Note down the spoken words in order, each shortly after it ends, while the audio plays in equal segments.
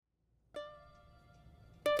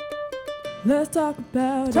Let's talk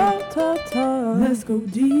about talk. Let's go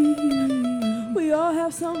deep. We all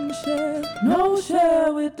have something to share. No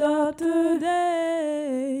share with Dr.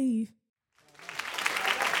 Dave.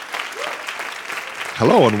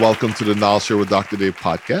 Hello and welcome to the Knowledge Share with Dr. Dave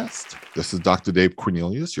podcast. This is Dr. Dave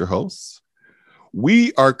Cornelius, your host.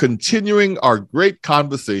 We are continuing our great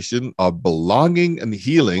conversation of belonging and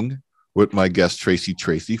healing with my guest Tracy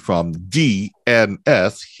from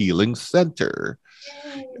DNS Healing Center.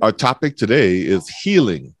 Our topic today is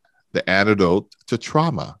healing, the antidote to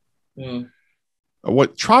trauma.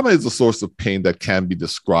 What trauma is a source of pain that can be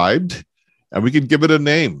described, and we can give it a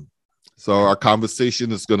name. So our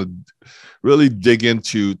conversation is going to really dig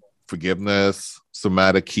into forgiveness,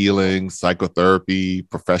 somatic healing, psychotherapy,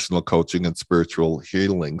 professional coaching, and spiritual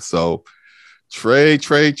healing. So Trey,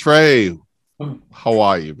 how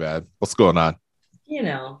are you, man? What's going on? You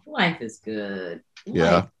know, life is good.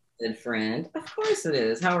 Yeah. Life is good, friend. Of course it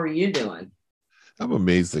is. How are you doing? I'm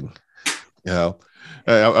amazing. You know,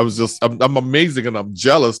 I'm amazing, and I'm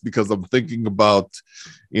jealous because I'm thinking about,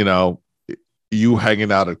 you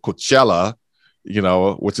hanging out at Coachella,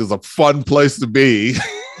 which is a fun place to be.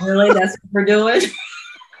 Really? That's what we're doing?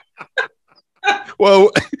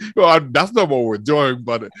 Well, that's not what we're doing,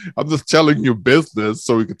 but I'm just telling you business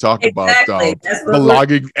so we can talk about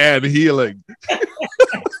belonging and healing.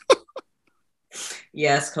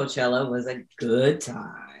 Yes, Coachella was a good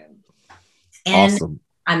time. And, awesome.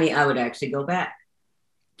 I mean, I would actually go back.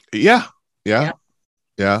 Yeah. Yeah,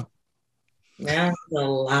 a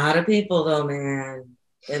lot of people though, man.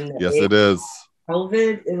 Yes, it is.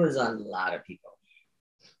 COVID, it was a lot of people.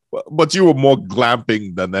 But you were more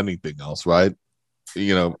glamping than anything else, right?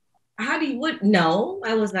 How do you would no,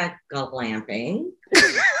 I was not glamping.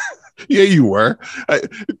 Yeah, you were. I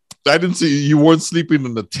didn't see you weren't sleeping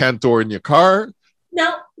in the tent or in your car.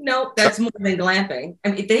 No, that's more than glamping.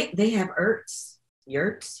 I mean, they have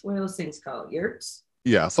yurts. What are those things called? Yurts?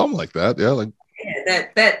 Yeah, something like that. Yeah,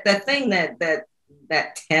 that thing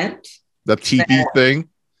that tent. The teepee thing.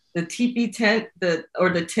 The teepee tent, the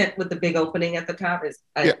tent with the big opening at the top is.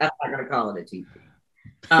 I'm not gonna call it a teepee.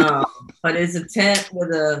 But it's a tent with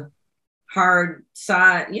a hard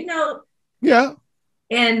side, Yeah.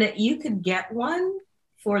 And you could get one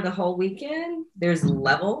for the whole weekend. There's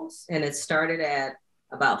levels, and it started at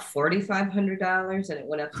about $4,500, and it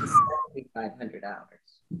went up to $7,500.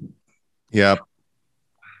 Yeah.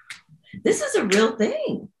 This is a real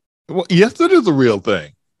thing. Well, yes, it is a real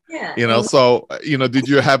thing. Yeah. So, did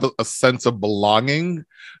you have a sense of belonging,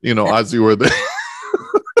 as you were there?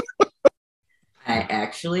 I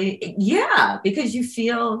actually, because you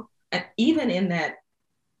feel, even in that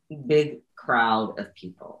big crowd of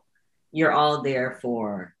people, you're all there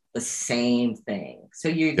for the same thing. So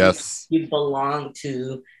you belong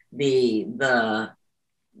to the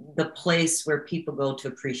place where people go to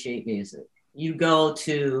appreciate music. You go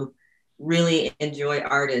to really enjoy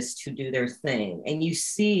artists who do their thing, and you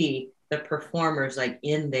see the performers like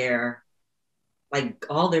in their, like,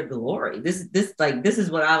 all their glory. This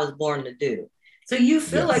is what I was born to do. So you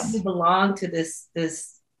feel like you belong to this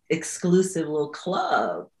exclusive little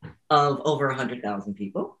club of over 100,000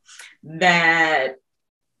 people that,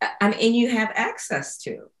 and you have access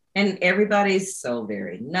to, and everybody's so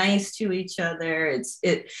very nice to each other.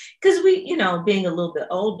 Because we, being a little bit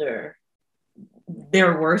older,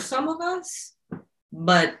 there were some of us,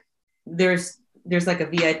 but there's like a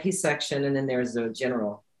VIP section, and then there's a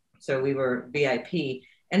general. So we were VIP,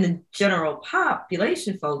 and the general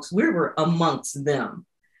population folks, we were amongst them.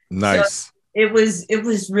 Nice. So it was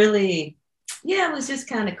really, it was just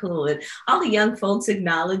kind of cool. And all the young folks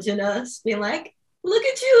acknowledging us, being like, look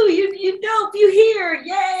at you, you dope, you here,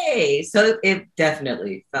 yay. So it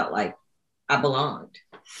definitely felt like I belonged.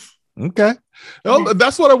 Okay. Well,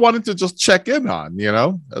 that's what I wanted to just check in on,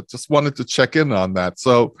 I just wanted to check in on that.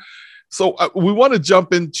 So we want to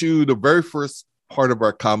jump into the very first part of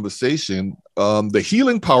our conversation, the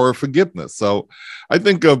healing power of forgiveness. So I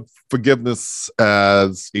think of forgiveness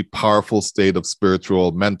as a powerful state of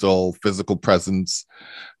spiritual, mental, physical presence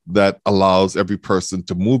that allows every person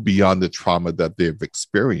to move beyond the trauma that they've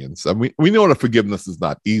experienced. And we know that forgiveness is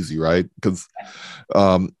not easy, right? Because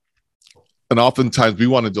and oftentimes we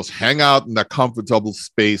want to just hang out in that comfortable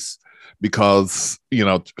space because,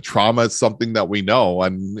 trauma is something that we know,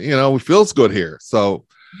 and, it feels good here. So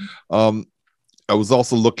I was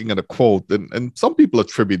also looking at a quote, and some people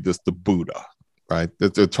attribute this to Buddha, right? They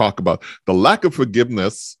talk about the lack of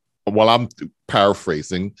forgiveness, while I'm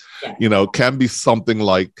paraphrasing, can be something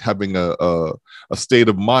like having a state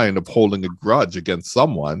of mind of holding a grudge against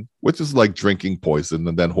someone, which is like drinking poison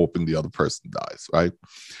and then hoping the other person dies, right?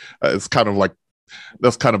 It's kind of like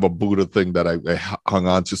that's kind of a Buddha thing that I hung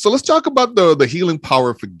on to. So let's talk about the healing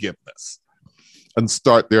power of forgiveness and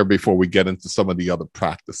start there before we get into some of the other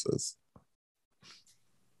practices.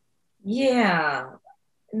 Yeah,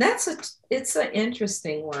 it's an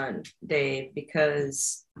interesting one, Dave,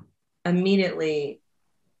 because immediately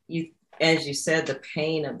as you said, the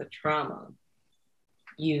pain of the trauma,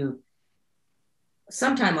 you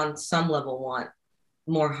sometime on some level want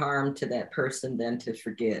more harm to that person than to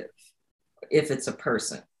forgive, if it's a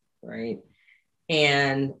person, right?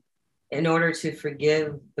 And in order to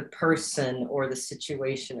forgive the person or the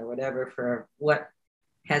situation or whatever for what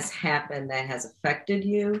has happened that has affected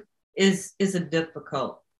you is a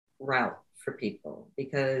difficult route for people,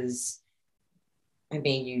 because I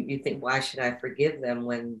mean, you think, why should I forgive them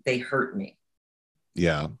when they hurt me?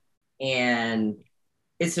 Yeah. And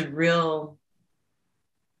it's a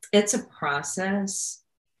process.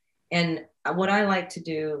 And what I like to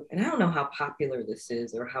do, and I don't know how popular this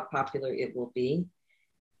is or how popular it will be,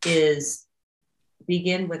 is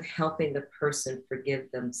begin with helping the person forgive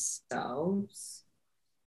themselves,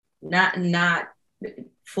 not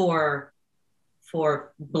for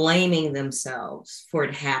blaming themselves for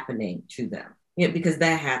it happening to them. Because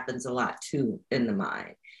that happens a lot too in the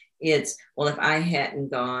mind. It's, well, if I hadn't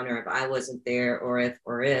gone, or if I wasn't there, or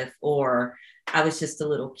I was just a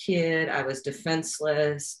little kid, I was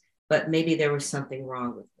defenseless, but maybe there was something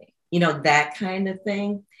wrong with me. That kind of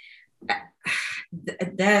thing.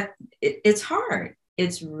 It's hard.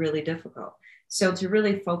 It's really difficult. So to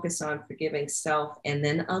really focus on forgiving self and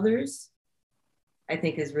then others, I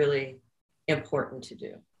think is really important to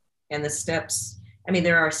do. And the steps, I mean,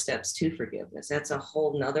 there are steps to forgiveness. That's a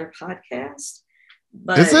whole nother podcast.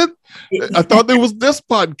 But is it? I thought there was this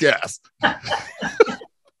podcast.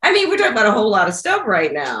 I mean, we're talking about a whole lot of stuff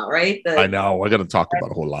right now, right? I know. We're going to talk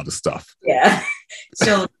about a whole lot of stuff. Yeah.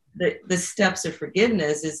 So the steps of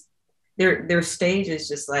forgiveness is their stages,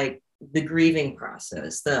 just like the grieving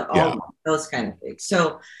process, those kind of things.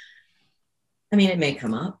 So, I mean, it may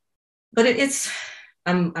come up, but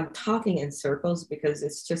I'm talking in circles because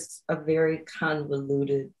it's just a very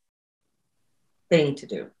convoluted thing to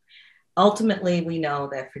do. Ultimately, we know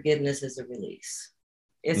that forgiveness is a release.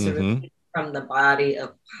 It's a release from the body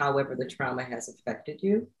of however the trauma has affected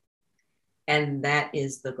you. And that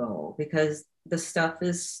is the goal, because the stuff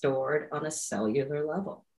is stored on a cellular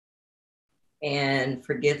level. And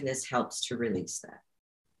forgiveness helps to release that.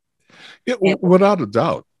 Yeah, without a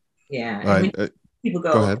doubt. Yeah. Right. People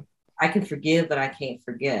go ahead. I can forgive, but I can't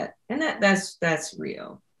forget. And that's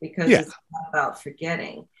real, because it's not about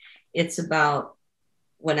forgetting. It's about,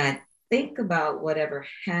 when I think about whatever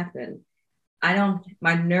happened,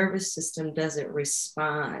 my nervous system doesn't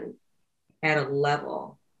respond at a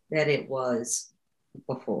level that it was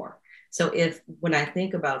before. So when I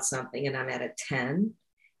think about something and I'm at a 10,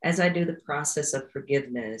 as I do the process of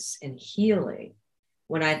forgiveness and healing,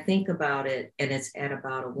 when I think about it and it's at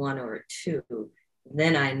about a 1 or a 2,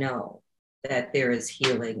 then I know that there is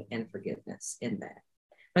healing and forgiveness in that.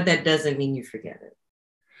 But that doesn't mean you forget it.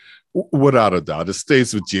 Without a doubt, it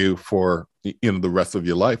stays with you for the rest of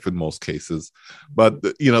your life in most cases. But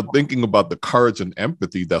thinking about the courage and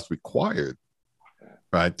empathy that's required,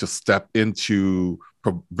 right, to step into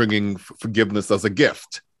bringing forgiveness as a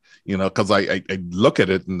gift, because I look at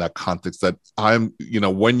it in that context that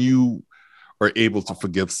when you are able to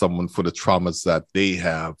forgive someone for the traumas that they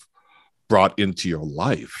have brought into your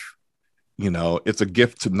life, it's a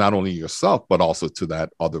gift to not only yourself, but also to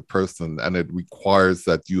that other person. And it requires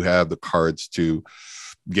that you have the courage to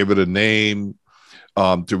give it a name,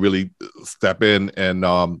 to really step in and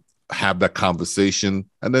have that conversation,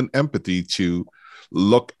 and then empathy to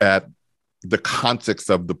look at the context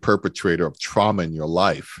of the perpetrator of trauma in your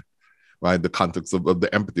life, right? The context of the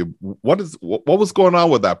empathy. What was going on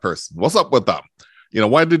with that person? What's up with them?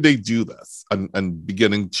 Why did they do this? And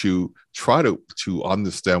beginning to try to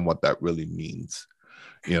understand what that really means,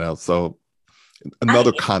 so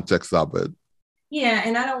another context of it. Yeah.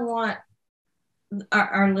 And I don't want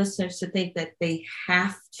our listeners to think that they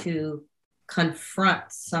have to confront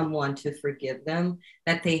someone to forgive them,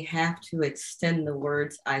 that they have to extend the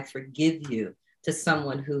words, I forgive you, to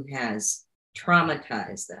someone who has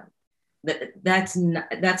traumatized them. That's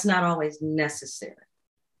not always necessary,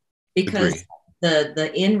 because Agree.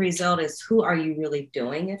 The end result is, who are you really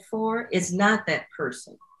doing it for? It's not that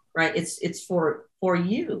person, right? It's for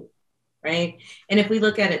you, right? And if we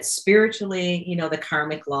look at it spiritually, the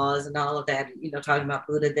karmic laws and all of that, talking about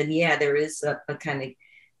Buddha, then there is a kind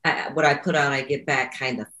of what I put out, I get back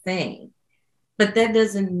kind of thing. But that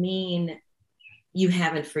doesn't mean you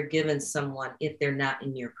haven't forgiven someone if they're not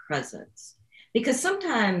in your presence. Because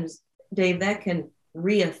sometimes Dave, that can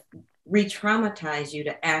re-traumatize you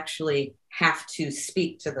to actually have to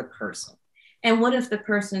speak to the person. And what if the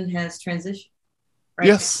person has transitioned, right?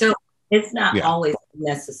 Yes. So it's not Yeah. always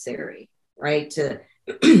necessary, right, to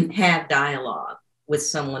have dialogue with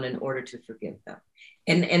someone in order to forgive them.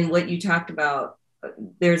 And what you talked about,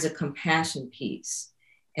 there's a compassion piece,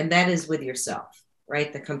 and that is with yourself,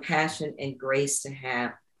 right? The compassion and grace to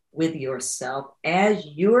have with yourself as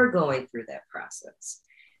you're going through that process.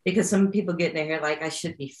 Because some people get in their head like, I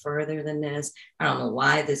should be further than this. I don't know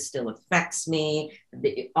why this still affects me.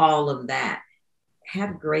 All of that.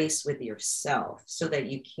 Have grace with yourself so that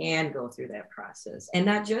you can go through that process and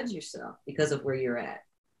not judge yourself because of where you're at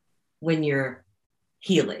when you're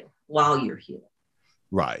healing, while you're healing.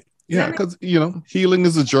 Right. Yeah, because healing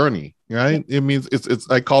is a journey, right? It means it's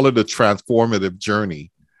I call it a transformative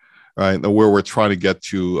journey, right? Where we're trying to get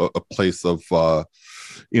to a place of a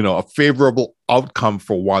favorable outcome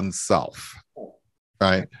for oneself,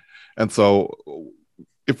 right? And so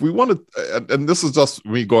if we want to, and this is just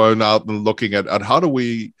me going out and looking at how do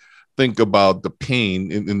we think about the pain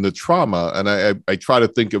in the trauma, and I try to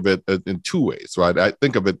think of it in two ways, right? I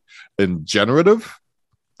think of it in generative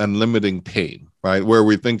and limiting pain, right? Where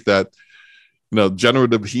we think that,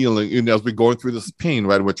 generative healing, as we're going through this pain,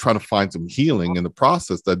 right? We're trying to find some healing in the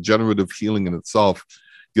process. That generative healing in itself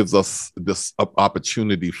gives us this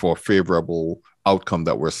opportunity for a favorable outcome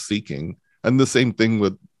that we're seeking. And the same thing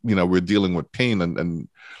with, we're dealing with pain and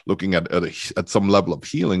looking at some level of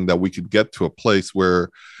healing that we could get to a place where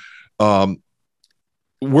we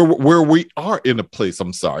are in a place,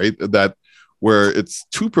 that where it's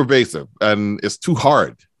too pervasive and it's too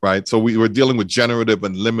hard, right? So we were dealing with generative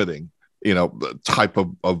and limiting, type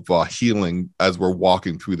of healing as we're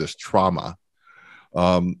walking through this trauma.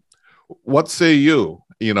 What say you,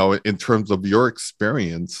 in terms of your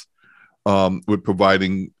experience with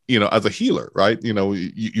providing, as a healer, right?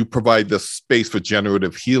 You provide the space for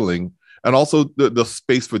generative healing and also the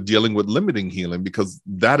space for dealing with limiting healing, because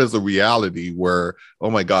that is a reality where,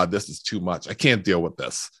 oh my God, this is too much. I can't deal with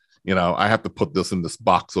this. I have to put this in this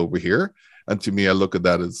box over here. And to me, I look at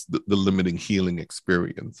that as the limiting healing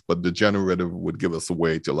experience. But the generative would give us a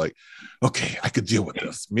way to like, okay, I could deal with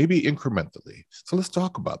this, maybe incrementally. So let's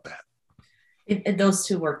talk about that. Those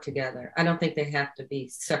two work together. I don't think they have to be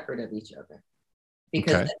separate of each other,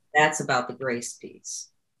 because that's about the grace piece.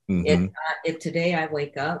 Mm-hmm. If today I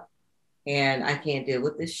wake up and I can't deal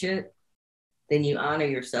with this shit, then you honor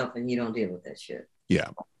yourself and you don't deal with that shit. Yeah.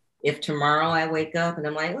 If tomorrow I wake up and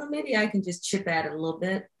I'm like, well, maybe I can just chip at it a little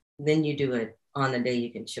bit, then you do it on the day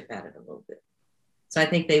you can chip at it a little bit. So I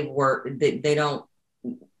think they work. They're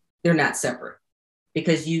not separate,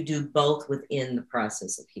 because you do both within the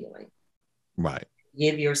process of healing. Right.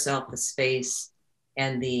 Give yourself the space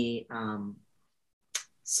and the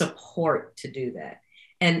support to do that,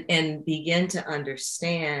 and begin to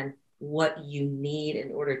understand what you need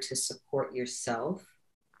in order to support yourself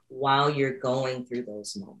while you're going through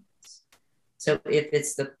those moments. So if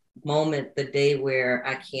it's the moment, the day where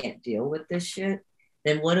I can't deal with this shit,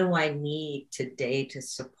 then what do I need today to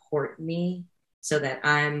support me so that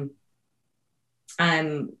I'm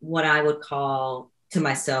what I would call to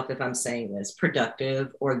myself, if I'm saying this,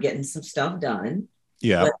 productive or getting some stuff done,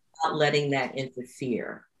 yeah, without letting that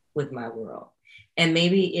interfere with my world. And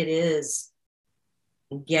maybe it is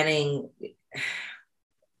getting,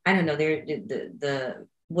 I don't know, the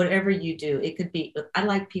whatever you do, it could be, I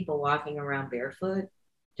like people walking around barefoot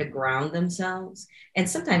to ground themselves. And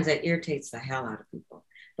sometimes that irritates the hell out of people.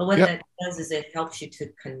 But what that does is it helps you to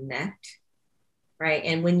connect, right?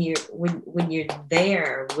 And when you're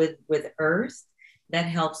there with earth, that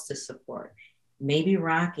helps to support. Maybe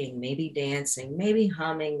rocking, maybe dancing, maybe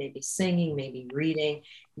humming, maybe singing, maybe reading,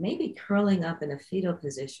 maybe curling up in a fetal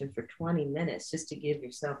position for 20 minutes just to give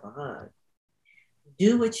yourself a hug.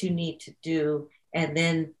 Do what you need to do and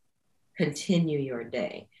then continue your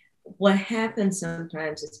day. What happens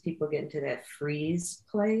sometimes is people get into that freeze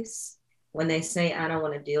place when they say, I don't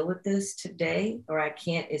want to deal with this today, or I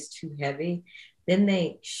can't, it's too heavy. Then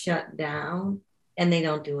they shut down and they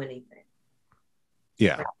don't do anything.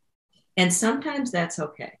 Yeah. Right? And sometimes that's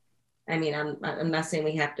okay. I mean, I'm not saying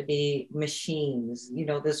we have to be machines.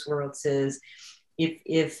 This world says,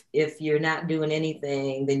 if you're not doing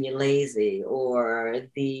anything, then you're lazy, or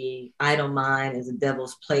the idle mind is a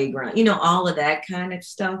devil's playground. All of that kind of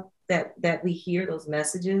stuff that we hear, those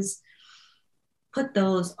messages. Put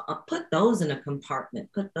those in a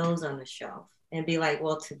compartment. Put those on the shelf, and be like,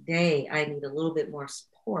 well, today I need a little bit more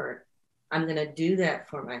support. I'm going to do that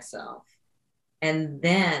for myself, and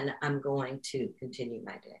then I'm going to continue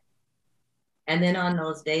my day. And then on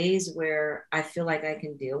those days where I feel like I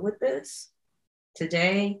can deal with this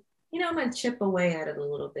today, I'm going to chip away at it a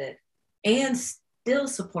little bit and still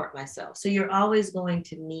support myself. So you're always going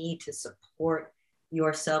to need to support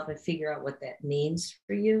yourself and figure out what that means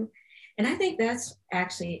for you. And I think that's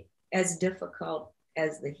actually as difficult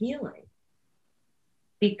as the healing.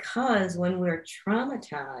 Because when we're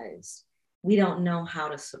traumatized, we don't know how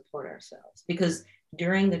to support ourselves. Because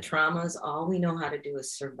during the traumas, all we know how to do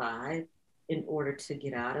is survive in order to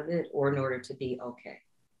get out of it or in order to be okay.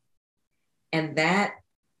 And that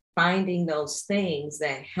finding those things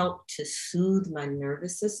that help to soothe my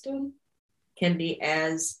nervous system can be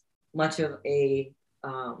as much of a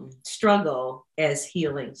struggle as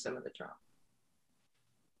healing some of the trauma.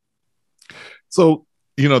 So,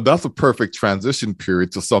 that's a perfect transition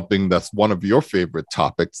period to something that's one of your favorite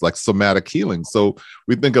topics, like somatic healing. So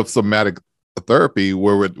we think of somatic therapy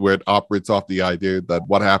where it operates off the idea that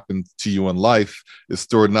what happens to you in life is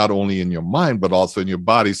stored not only in your mind, but also in your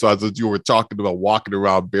body. So as you were talking about walking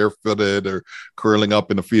around barefooted or curling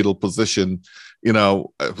up in a fetal position, I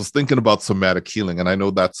was thinking about somatic healing. And I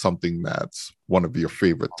know that's something that's one of your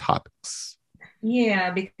favorite topics.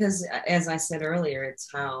 Yeah, because as I said earlier, it's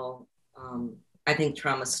how I think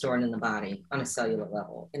trauma is stored in the body on a cellular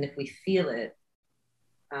level. And if we feel it,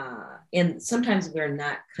 and sometimes we're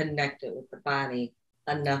not connected with the body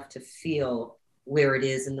enough to feel where it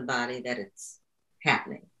is in the body that it's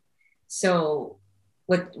happening. So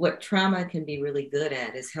what trauma can be really good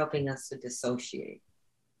at is helping us to dissociate.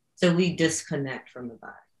 So we disconnect from the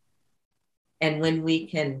body. And when we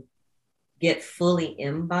can get fully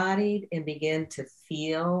embodied and begin to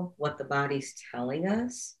feel what the body's telling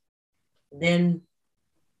us, then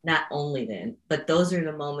not only then, but those are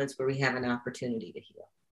the moments where we have an opportunity to heal.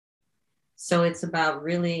 So it's about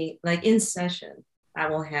really, like in session, I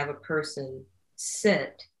will have a person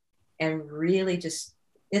sit and really just,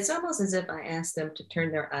 it's almost as if I ask them to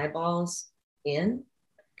turn their eyeballs in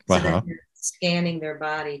so that they're scanning their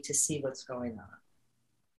body to see what's going on.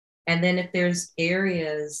 And then if there's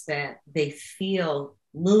areas that they feel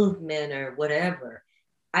movement or whatever,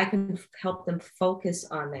 I can help them focus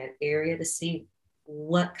on that area to see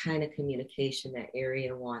what kind of communication that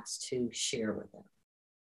area wants to share with them.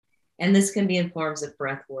 And this can be in forms of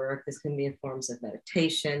breath work. This can be in forms of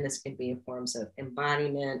meditation. This can be in forms of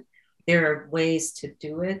embodiment. There are ways to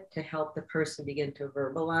do it to help the person begin to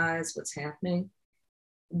verbalize what's happening.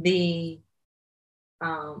 But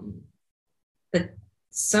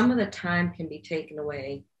some of the time can be taken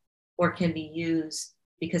away or can be used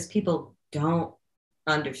because people don't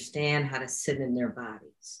understand how to sit in their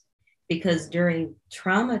bodies. Because during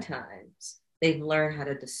trauma times, they've learned how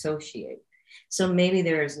to dissociate. So maybe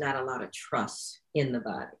there is not a lot of trust in the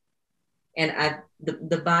body. And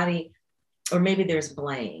the body, or maybe there's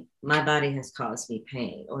blame. My body has caused me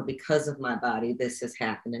pain, or because of my body, this has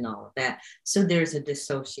happened and all of that. So there's a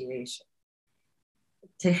dissociation.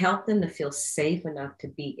 To help them to feel safe enough to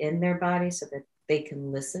be in their body so that they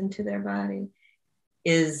can listen to their body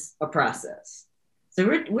is a process. So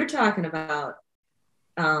we're talking about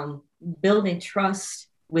building trust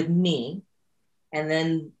with me, and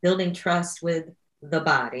then building trust with the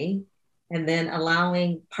body, and then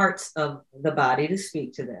allowing parts of the body to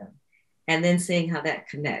speak to them, and then seeing how that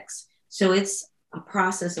connects. So it's a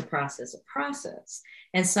process.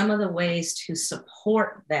 And some of the ways to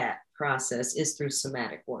support that process is through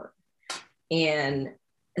somatic work. And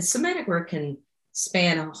somatic work can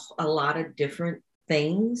span a lot of different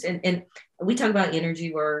things. And we talk about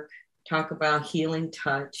energy work, talk about healing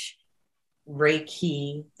touch,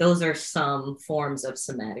 Reiki. Those are some forms of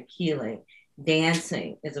somatic healing.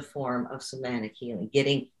 Dancing is a form of somatic healing,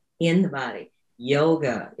 getting in the body.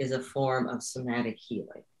 Yoga is a form of somatic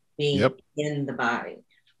healing, being in the body.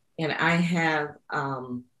 And I have,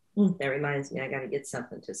 that reminds me, I got to get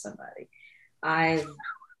something to somebody. I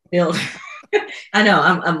built, I know,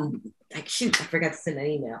 I'm like, shoot, I forgot to send an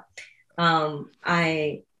email.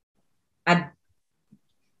 I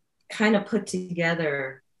kind of put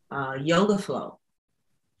together yoga flow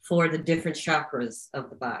for the different chakras of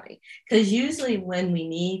the body. Because usually when we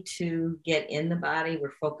need to get in the body,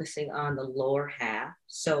 we're focusing on the lower half.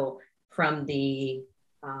 So from the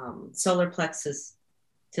solar plexus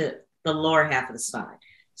to the lower half of the spine,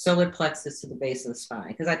 solar plexus to the base of the spine.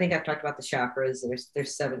 Because I think I've talked about the chakras.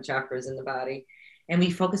 There's 7 chakras in the body. And we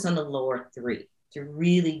focus on the lower 3 to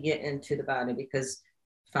really get into the body, because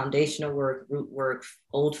foundational work, root work,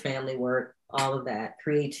 old family work, all of that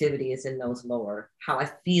creativity is in those lower, how I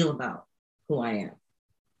feel about who I am.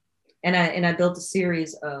 And I built a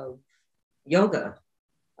series of yoga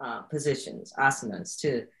positions, asanas,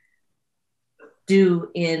 to do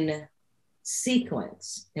in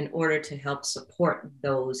sequence in order to help support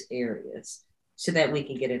those areas so that we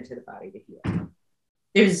can get into the body to heal.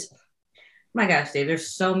 There's, my gosh, Dave, there's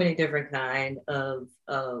so many different kind of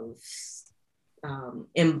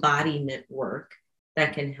embodiment work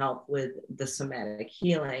that can help with the somatic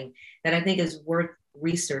healing that I think is worth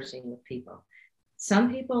researching with people.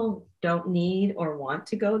 Some people don't need or want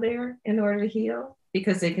to go there in order to heal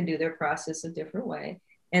because they can do their process a different way,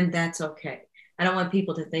 and that's okay. I don't want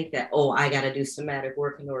people to think that, oh, I got to do somatic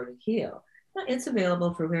work in order to heal. No, it's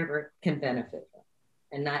available for whoever can benefit from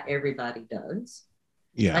it, and not everybody does.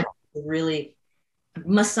 Yeah. Like really,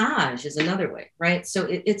 massage is another way, right? So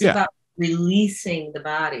it's about releasing the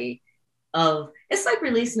body of, it's like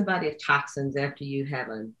releasing the body of toxins after you have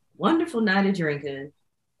a wonderful night of drinking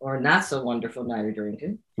or not so wonderful night of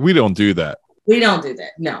drinking. We don't do that. We don't do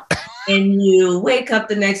that, no. And you wake up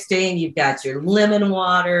the next day and you've got your lemon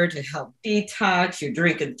water to help detox. You're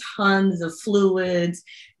drinking tons of fluids.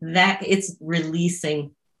 That it's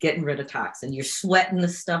releasing, getting rid of toxin. You're sweating the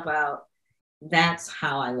stuff out. That's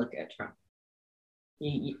how I look at trauma.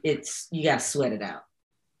 You got to sweat it out.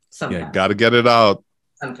 Sometimes. Yeah, got to get it out.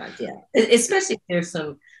 Sometimes, yeah. Especially if there's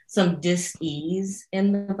some dis-ease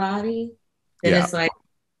in the body, then it's like,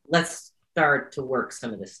 let's start to work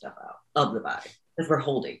some of this stuff out of the body because we're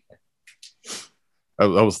holding it. I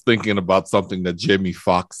was thinking about something that Jamie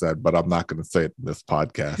Foxx said, but I'm not going to say it in this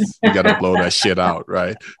podcast. You got to blow that shit out,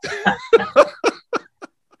 right?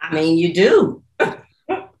 I mean, you do.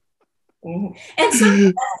 And so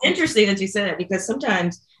it's interesting that you said that because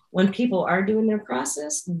sometimes when people are doing their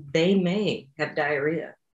process, they may have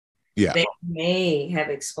diarrhea. Yeah. They may have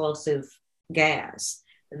explosive gas.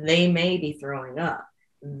 They may be throwing up.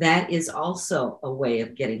 That is also a way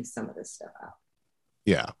of getting some of this stuff out.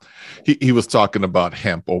 Yeah. He was talking about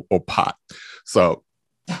hemp or pot. So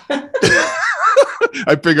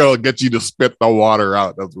I figure I'll get you to spit the water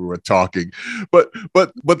out as we were talking. But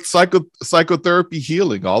psychotherapy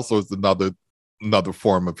healing also is another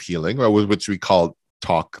form of healing, right? Which we call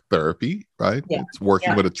talk therapy, right? Yeah. It's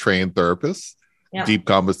working with a trained therapist, deep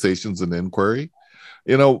conversations and inquiry.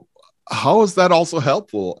 You know, how is that also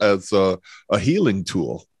helpful as a healing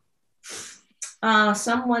tool?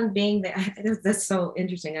 Someone being there, that's so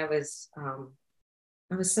interesting. I was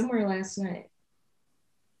somewhere last night.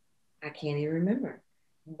 I can't even remember,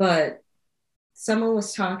 but someone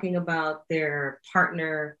was talking about their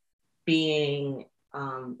partner being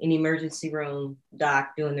in emergency room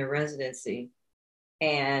doc doing their residency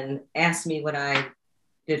and asked me what I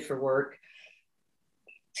did for work.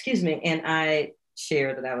 Excuse me. And I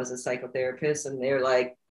shared that I was a psychotherapist, and they're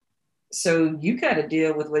like, so you got to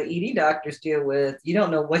deal with what ED doctors deal with. You don't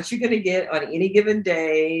know what you're going to get on any given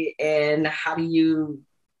day. And how do you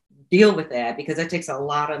deal with that? Because that takes a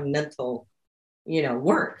lot of mental,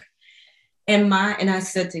 work. And I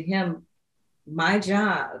said to him, my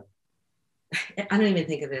job, I don't even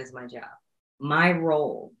think of it as my job. My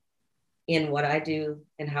role in what I do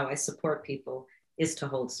and how I support people is to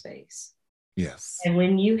hold space. Yes. And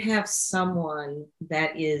when you have someone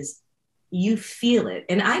that you feel it,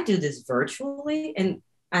 and I do this virtually, and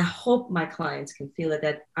I hope my clients can feel it,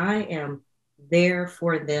 that I am there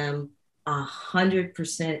for them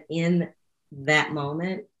 100% in that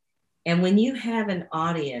moment. And when you have an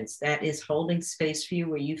audience that is holding space for you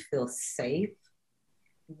where you feel safe,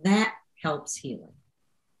 that helps healing.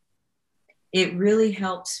 It really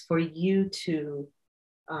helps for you to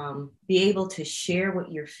be able to share what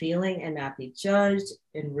you're feeling and not be judged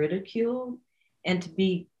and ridiculed, and to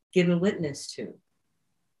be given witness to,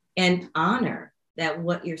 and honor that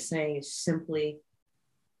what you're saying is simply,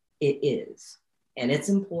 it is, and it's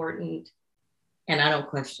important, and I don't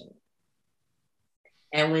question it.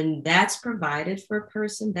 And when that's provided for a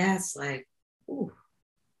person, that's like, ooh,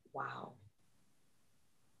 wow.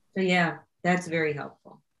 So yeah, that's very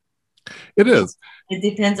helpful. It is. It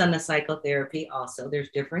depends on the psychotherapy also. There's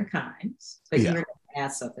different kinds, but you're going to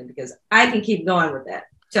ask something because I can keep going with that.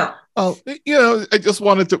 So, I just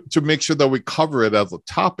wanted to make sure that we cover it as a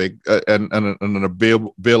topic and an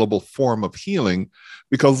available form of healing,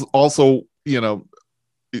 because also,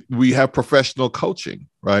 we have professional coaching,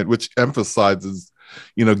 right, which emphasizes,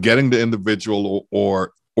 getting the individual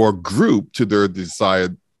or group to their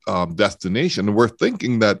desired destination. And we're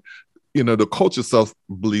thinking that, the coach itself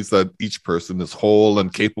believes that each person is whole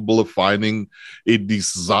and capable of finding a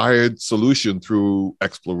desired solution through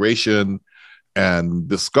exploration and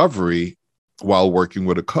discovery while working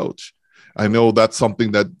with a coach. I know that's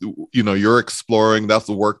something that, you're exploring. That's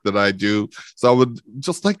the work that I do. So I would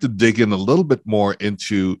just like to dig in a little bit more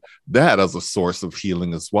into that as a source of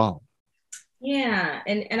healing as well. Yeah.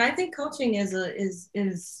 And I think coaching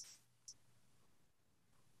is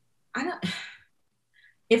I don't,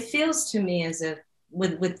 it feels to me as if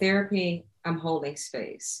with therapy, I'm holding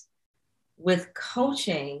space. With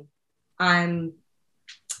coaching, I'm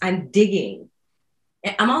digging.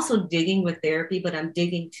 I'm also digging with therapy, but I'm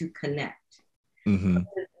digging to connect. Mm-hmm.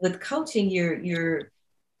 With coaching, you're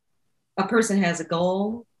a person has a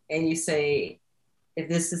goal and you say, if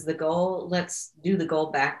this is the goal, let's do the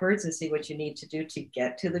goal backwards and see what you need to do to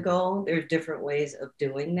get to the goal. There are different ways of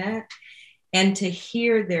doing that. And to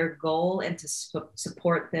hear their goal and to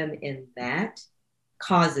support them in that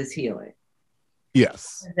causes healing.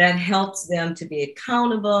 Yes. That helps them to be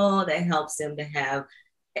accountable. That helps them to have,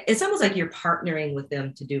 it's almost like you're partnering with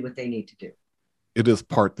them to do what they need to do. It is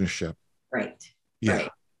partnership. Right. Yeah. Right.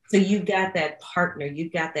 So you've got that partner,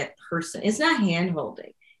 you've got that person. It's not hand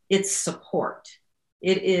holding, it's support.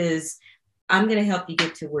 It is, I'm going to help you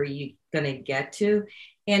get to where you're going to get to.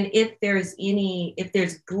 And if there's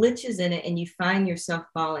glitches in it and you find yourself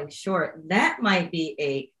falling short, that might be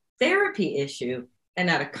a therapy issue and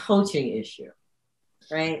not a coaching issue.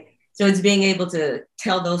 Right. So it's being able to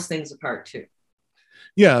tell those things apart too.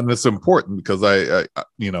 Yeah. And it's important because I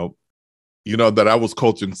that I was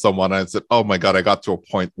coaching someone and I said, oh my God, I got to a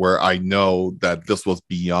point where I know that this was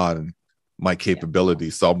beyond my capability.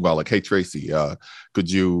 Yeah. So I'm going like, hey, Tracy,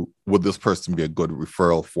 would this person be a good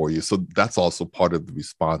referral for you? So that's also part of the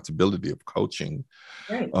responsibility of coaching,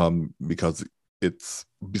 right. Because it's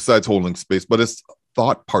besides holding space, but it's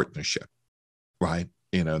thought partnership, right?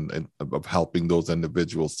 And of helping those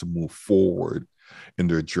individuals to move forward in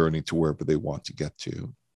their journey to wherever they want to get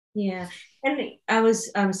to. Yeah. And I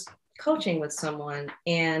was coaching with someone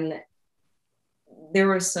and there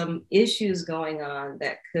were some issues going on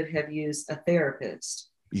that could have used a therapist.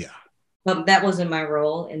 Yeah. But that wasn't my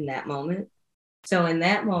role in that moment. So in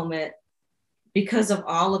that moment, because of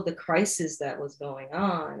all of the crisis that was going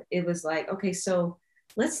on, it was like, okay, so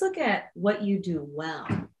let's look at what you do well,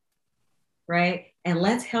 right? And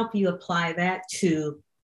let's help you apply that to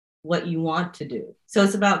what you want to do. So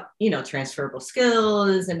it's about, transferable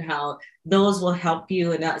skills and how those will help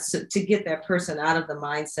you and to get that person out of the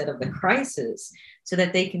mindset of the crisis so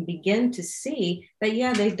that they can begin to see that,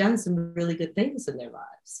 yeah, they've done some really good things in their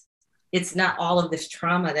lives. It's not all of this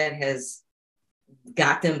trauma that has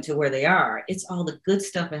got them to where they are. It's all the good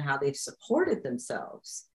stuff and how they've supported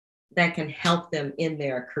themselves that can help them in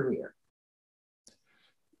their career.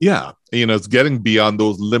 Yeah. It's getting beyond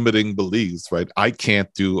those limiting beliefs, right? I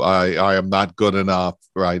can't do, I am not good enough,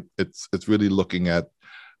 right? It's really looking at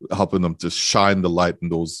helping them to shine the light in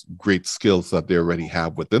those great skills that they already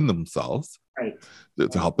have within themselves, right?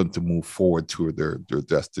 To help them to move forward to their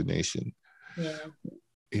destination.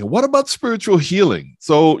 Yeah. What about spiritual healing?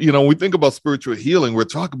 So, we think about spiritual healing, we're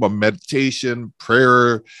talking about meditation,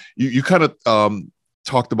 prayer. You kind of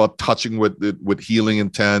talked about touching with healing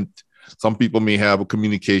intent. Some people may have a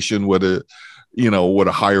communication with a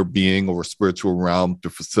higher being or a spiritual realm to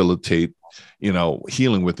facilitate,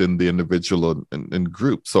 healing within the individual and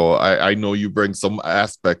group. So I know you bring some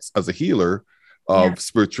aspects as a healer of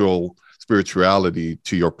spirituality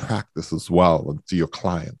to your practice as well and to your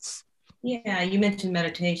clients. Yeah, you mentioned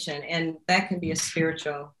meditation, and that can be a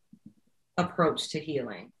spiritual approach to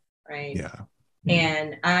healing, right? Yeah.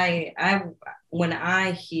 And I when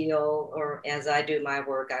I heal or as I do my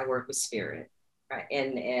work, I work with spirit, right?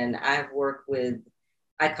 And I've worked with,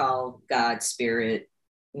 I call God spirit,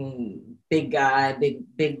 big guy,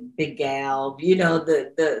 big gal,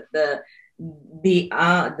 the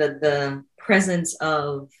presence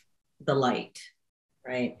of the light,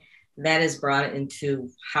 right? That is brought into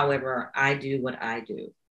however I do what I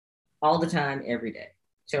do all the time, every day.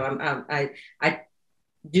 So I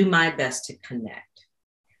do my best to connect.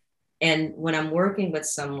 And when I'm working with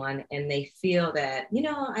someone and they feel that,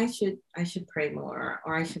 I should pray more,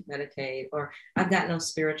 or I should meditate, or I've got no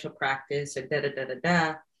spiritual practice, or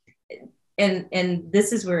da. And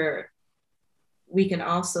this is where we can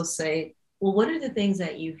also say, well, what are the things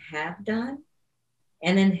that you have done?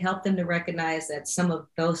 And then help them to recognize that some of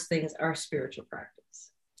those things are spiritual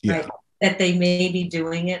practice, right? That they may be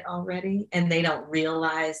doing it already and they don't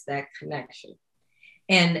realize that connection.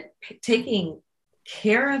 And taking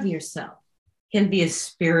care of yourself can be a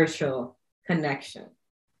spiritual connection,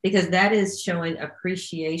 because that is showing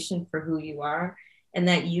appreciation for who you are and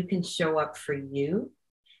that you can show up for you.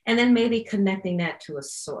 And then maybe connecting that to a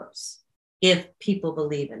source if people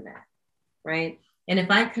believe in that, right? And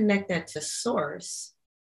if I connect that to source,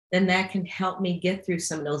 then that can help me get through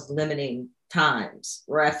some of those limiting times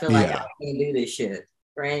where I feel like I can't do this shit,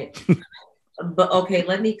 right? But okay,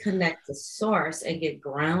 let me connect to source and get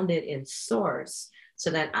grounded in source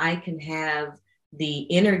so that I can have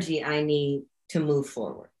the energy I need to move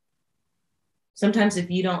forward. Sometimes if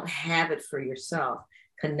you don't have it for yourself,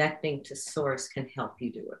 connecting to source can help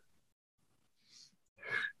you do it.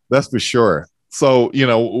 That's for sure. So,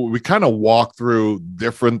 we kind of walk through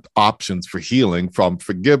different options for healing, from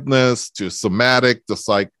forgiveness to somatic to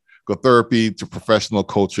psychotherapy to professional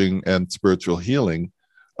coaching and spiritual healing.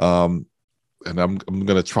 And I'm going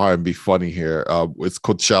to try and be funny here. Is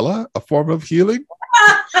Coachella a form of healing?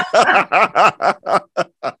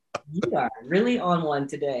 You are really on one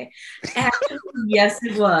today. Actually, yes,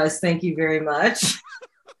 it was. Thank you very much.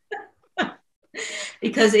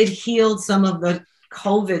 Because it healed some of the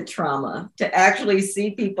COVID trauma to actually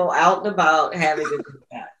see people out and about having to do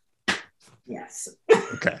that. Yes.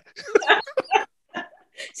 Okay.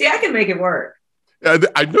 See, I can make it work.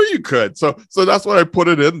 I know you could. So that's why I put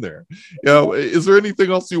it in there. Is there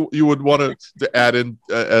anything else you would want to add in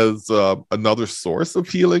as another source of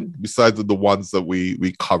healing besides the ones that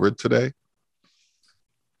we covered today?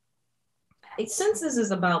 Since this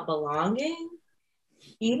is about belonging,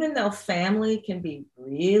 even though family can be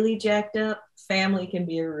really jacked up, family can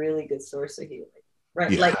be a really good source of healing,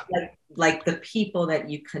 right? Yeah. Like the people that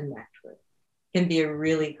you connect with can be a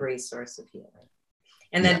really great source of healing.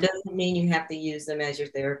 And that doesn't mean you have to use them as your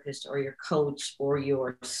therapist or your coach or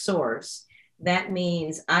your source. That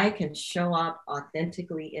means I can show up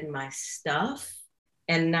authentically in my stuff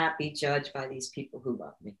and not be judged by these people who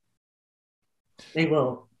love me. They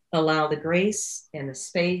will allow the grace and the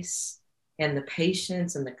space and the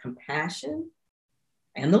patience and the compassion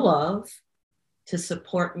and the love to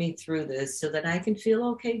support me through this so that I can feel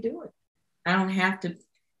okay doing it. I don't have to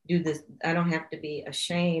do this. I don't have to be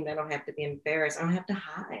ashamed. I don't have to be embarrassed. I don't have to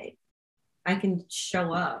hide. I can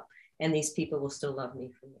show up and these people will still love me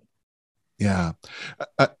for me. Yeah.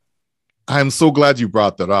 I'm so glad you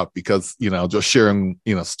brought that up because, just sharing,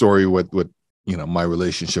 story with my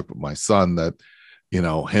relationship with my son, that,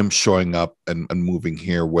 him showing up and moving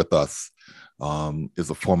here with us is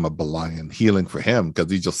a form of belonging and healing for him,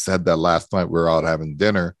 because he just said that last night we were out having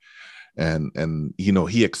dinner and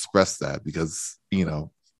he expressed that because,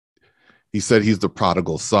 he said he's the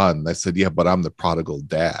prodigal son. I said, yeah, but I'm the prodigal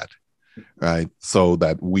dad, right? So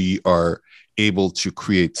that we are able to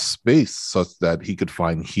create space such that he could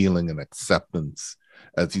find healing and acceptance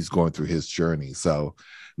as he's going through his journey. So,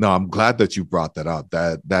 no, I'm glad that you brought that up.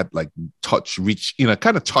 That like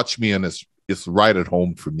kind of touched me, and it's right at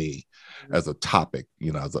home for me as a topic,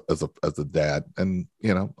 as a dad, and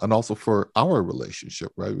and also for our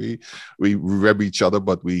relationship, right? We reb each other,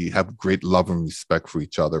 but we have great love and respect for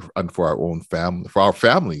each other and for our own family, for our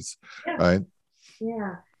families, right?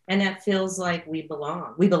 Yeah, and that feels like we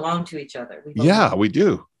belong. We belong to each other. We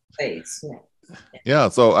do. Space. Yeah.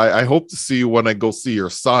 So I hope to see you when I go see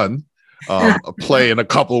your son play in a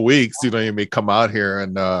couple of weeks. You may come out here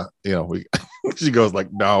and we. She goes like,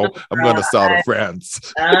 no, I'm going to sell to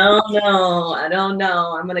France. I don't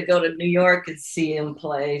know. I'm going to go to New York and see him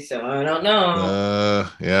play. So I don't know.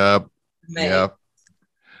 Yeah.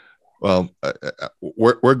 Well,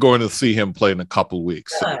 we're going to see him play in a couple of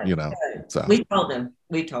weeks. Good. So we told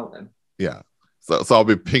him. Yeah. So I'll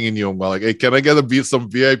be pinging you and going like, hey, can I get some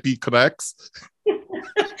VIP connects?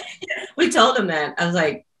 We told him that. I was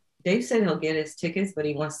like, Dave said he'll get his tickets, but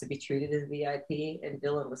he wants to be treated as VIP. And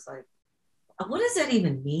Dylan was like, what does that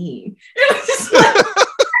even mean?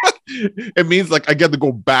 It means like I get to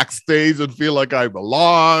go backstage and feel like I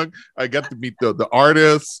belong. I get to meet the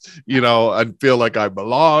artists, and feel like I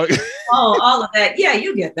belong. Oh, all of that. Yeah,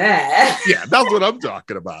 you get that. Yeah, that's what I'm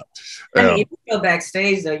talking about. I mean, if you go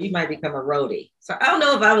backstage, though, you might become a roadie. So I don't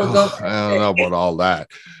know if I will go. I don't know about all that.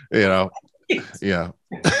 Yeah.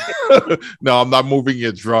 No, I'm not moving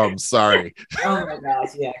your drums. Sorry. Oh my gosh,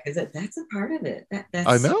 yeah, because that's a part of it. That's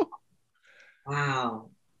I know.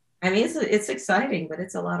 Wow. I mean, it's exciting, but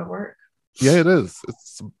it's a lot of work. Yeah, it is.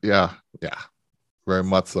 It's very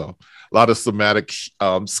much so. A lot of somatic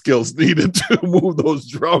skills needed to move those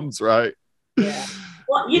drums, right? Yeah.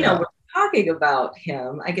 Well, we're talking about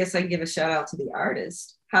him. I guess I can give a shout out to the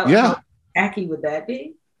artist. How tacky would that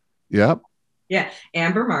be? Yeah. Yeah.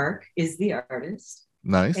 Amber Mark is the artist.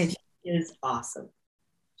 Nice. And she is awesome.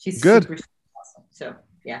 She's good. Super awesome. So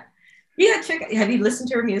yeah. Yeah, have you listened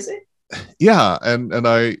to her music? Yeah, and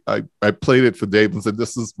I played it for Dave and said,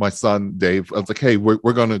 this is my son Dave. I was like, hey, we're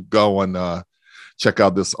gonna go and check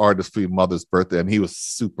out this artist for your mother's birthday, and he was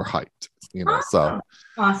super hyped. Awesome. So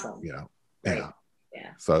awesome. Yeah.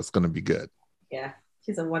 So it's gonna be good. Yeah,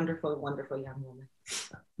 she's a wonderful, wonderful young woman.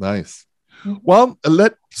 Nice. Mm-hmm. Well,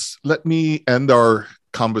 let me end our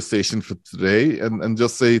conversation for today and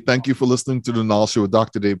just say thank you for listening to the Knowledge Show with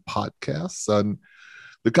Dr. Dave podcast. And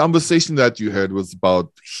the conversation that you heard was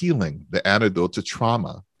about healing, the antidote to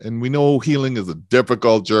trauma. And we know healing is a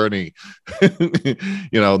difficult journey.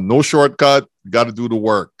 No shortcut. Got to do the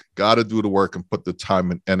work. Got to do the work and put the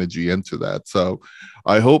time and energy into that. So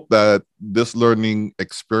I hope that this learning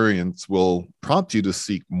experience will prompt you to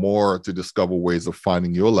seek more, to discover ways of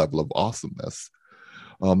finding your level of awesomeness.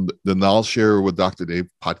 The Knowledge Share with Dr. Dave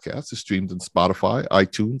podcast is streamed on Spotify,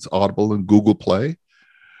 iTunes, Audible, and Google Play.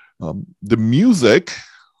 The music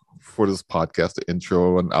for this podcast, the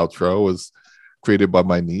intro and outro, is created by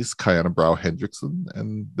my niece, Kiana Brow Hendrickson.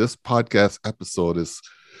 And this podcast episode is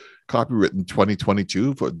copywritten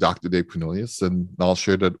 2022 for Dr. Dave Cornelius and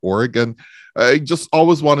knowledgeshare.org. And I just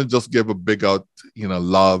always want to just give a big out,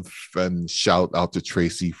 love and shout out to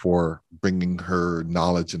Tracy for bringing her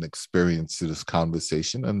knowledge and experience to this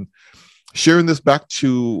conversation and sharing this back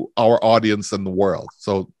to our audience and the world.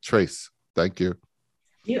 So, Trace, thank you.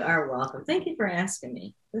 You are welcome. Thank you for asking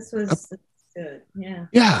me. This was good. Yeah.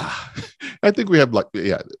 Yeah. I think we have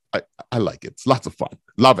I like it. It's lots of fun.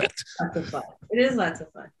 Love it. Lots of fun. It is lots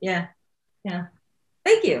of fun. Yeah. Yeah.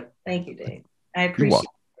 Thank you. Thank you, Dave. I appreciate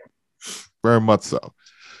it. Very much so.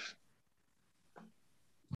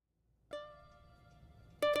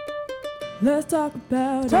 Let's talk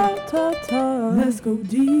about talk. Let's go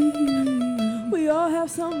deep. We all have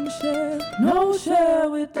something to share. No share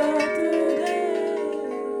with Dr.